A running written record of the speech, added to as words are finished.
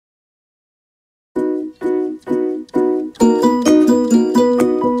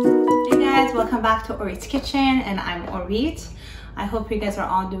welcome back to Orit's Kitchen, and I'm Orit. I hope you guys are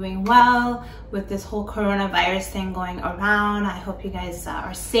all doing well with this whole coronavirus thing going around. I hope you guys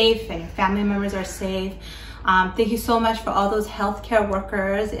are safe and your family members are safe. Thank you so much for all those healthcare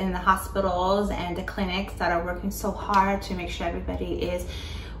workers in the hospitals and the clinics that are working so hard to make sure everybody is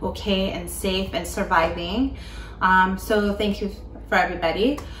okay and safe and surviving. So thank you for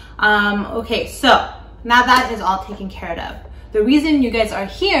everybody. Okay, so now that is all taken care of. The reason you guys are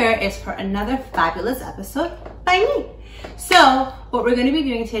here is for another fabulous episode by me. So what we're going to be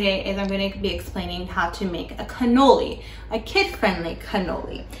doing today is I'm going to be explaining how to make a cannoli, a kid-friendly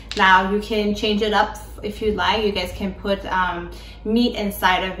cannoli. Now you can change it up if you like. You guys can put meat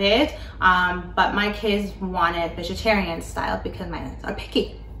inside of it, but my kids wanted vegetarian style because mine are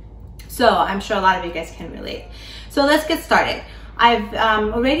picky. So I'm sure a lot of you guys can relate. So let's get started. I've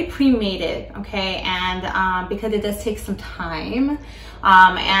already pre-made it, okay, and because it does take some time,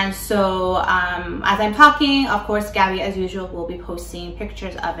 and so as I'm talking, of course, Gabby, as usual, will be posting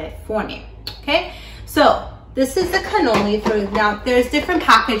pictures of it for me, okay? So this is the cannoli. Now, there's different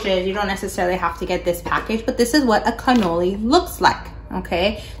packages. You don't necessarily have to get this package, but this is what a cannoli looks like.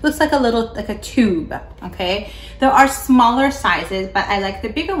 Okay, looks like a tube. Okay, there are smaller sizes, but I like the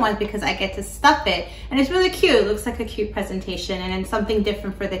bigger ones because I get to stuff it, and it's really cute. It looks like a cute presentation, and it's something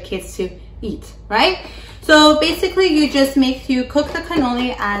different for the kids to eat, right? So basically, you cook the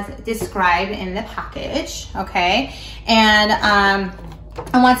cannoli as described in the package. Okay, and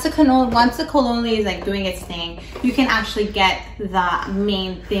once the cannoli is like doing its thing, you can actually get the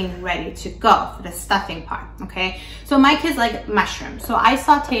main thing ready to go for the stuffing part, okay? So my kids like mushrooms, so I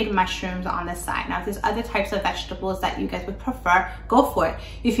sauteed mushrooms on the side. Now if there's other types of vegetables that you guys would prefer, go for it.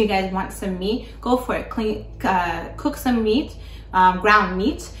 If you guys want some meat, go for it. Cook some meat, ground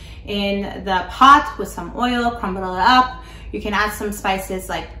meat in the pot with some oil, crumble it up. You can add some spices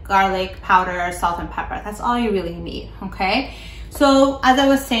like garlic powder, salt and pepper. That's all you really need, okay? So as I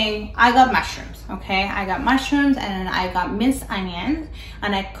was saying, I got mushrooms, okay? I got mushrooms and I got minced onions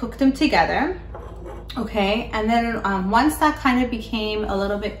and I cooked them together, okay? And then once that kind of became a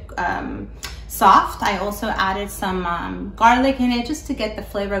little bit soft, I also added some garlic in it just to get the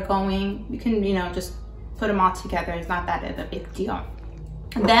flavor going. You can, just put them all together. It's not that a big deal.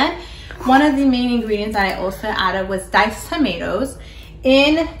 And then one of the main ingredients that I also added was diced tomatoes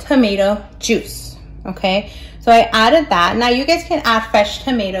in tomato juice, okay? So I added that. Now you guys can add fresh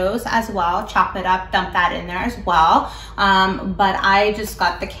tomatoes as well, chop it up, dump that in there as well. But I just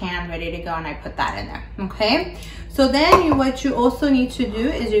got the can ready to go and I put that in there, okay? So then what you also need to do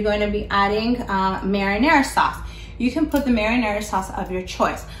is you're going to be adding marinara sauce. You can put the marinara sauce of your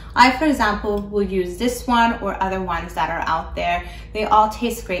choice. I, for example, will use this one or other ones that are out there. They all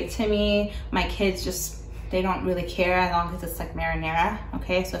taste great to me. My kids they don't really care as long as it's like marinara,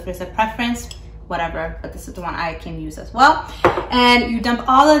 okay? So if there's a preference, whatever, but this is the one I can use as well. And you dump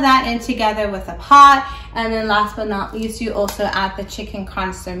all of that in together with a pot, and then last but not least, you also add the chicken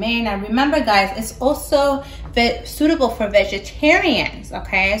consomme. Now remember guys, it's also suitable for vegetarians,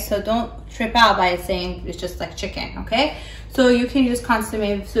 okay? So don't trip out by saying it's just like chicken, okay? So you can use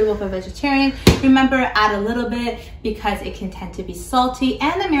consomme suitable for vegetarians. Remember, add a little bit because it can tend to be salty,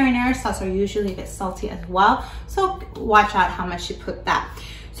 and the marinara sauce are usually a bit salty as well. So watch out how much you put that.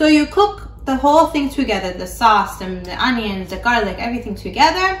 So you cook the whole thing together, the sauce and the onions, the garlic, everything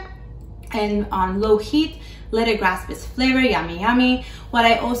together, and on low heat, let it grasp its flavor, yummy, yummy. What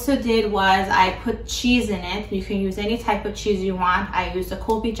I also did was I put cheese in it. You can use any type of cheese you want. I used a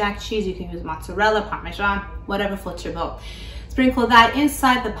Colby Jack cheese. You can use mozzarella, Parmesan, whatever floats your boat. Sprinkle that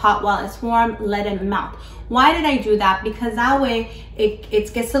inside the pot while it's warm, let it melt. Why did I do that? Because that way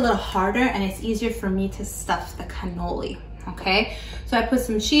it gets a little harder and it's easier for me to stuff the cannoli. Okay, so I put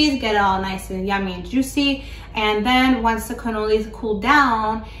some cheese, get it all nice and yummy and juicy, and then once the cannoli is cooled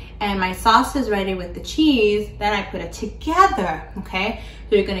down and my sauce is ready with the cheese, then I put it together. Okay,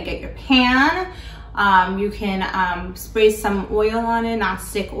 so you're gonna get your pan. You can spray some oil on it,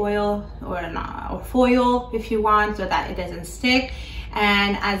 non-stick oil or foil if you want, so that it doesn't stick.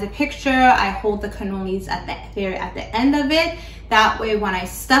 And as a picture, I hold the cannolis at the end of it. That way, when I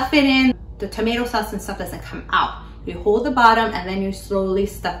stuff it in, the tomato sauce and stuff doesn't come out. You hold the bottom and then you slowly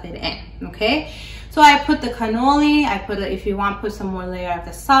stuff it in, okay? So I put the cannoli, if you want, put some more layer of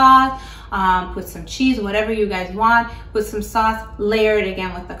the sauce, put some cheese, whatever you guys want, put some sauce, layer it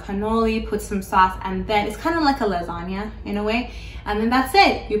again with the cannoli, put some sauce, and then it's kind of like a lasagna in a way. And then that's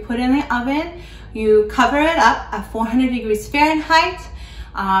it. You put it in the oven, you cover it up at 400 degrees Fahrenheit.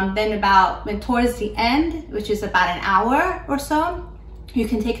 Then towards the end, which is about an hour or so, You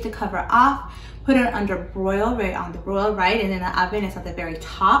can take the cover off, put it under broil, right on the broil, right? And then the oven is at the very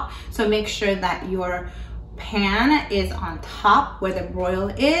top. So make sure that your pan is on top where the broil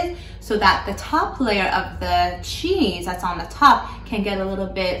is, so that the top layer of the cheese that's on the top can get a little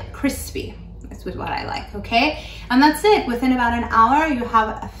bit crispy. That's what I like, okay? And that's it. Within about an hour, you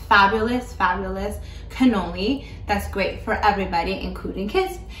have a fabulous, fabulous cannoli that's great for everybody, including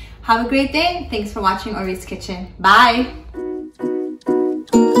kids. Have a great day. Thanks for watching Orit's Kitchen. Bye.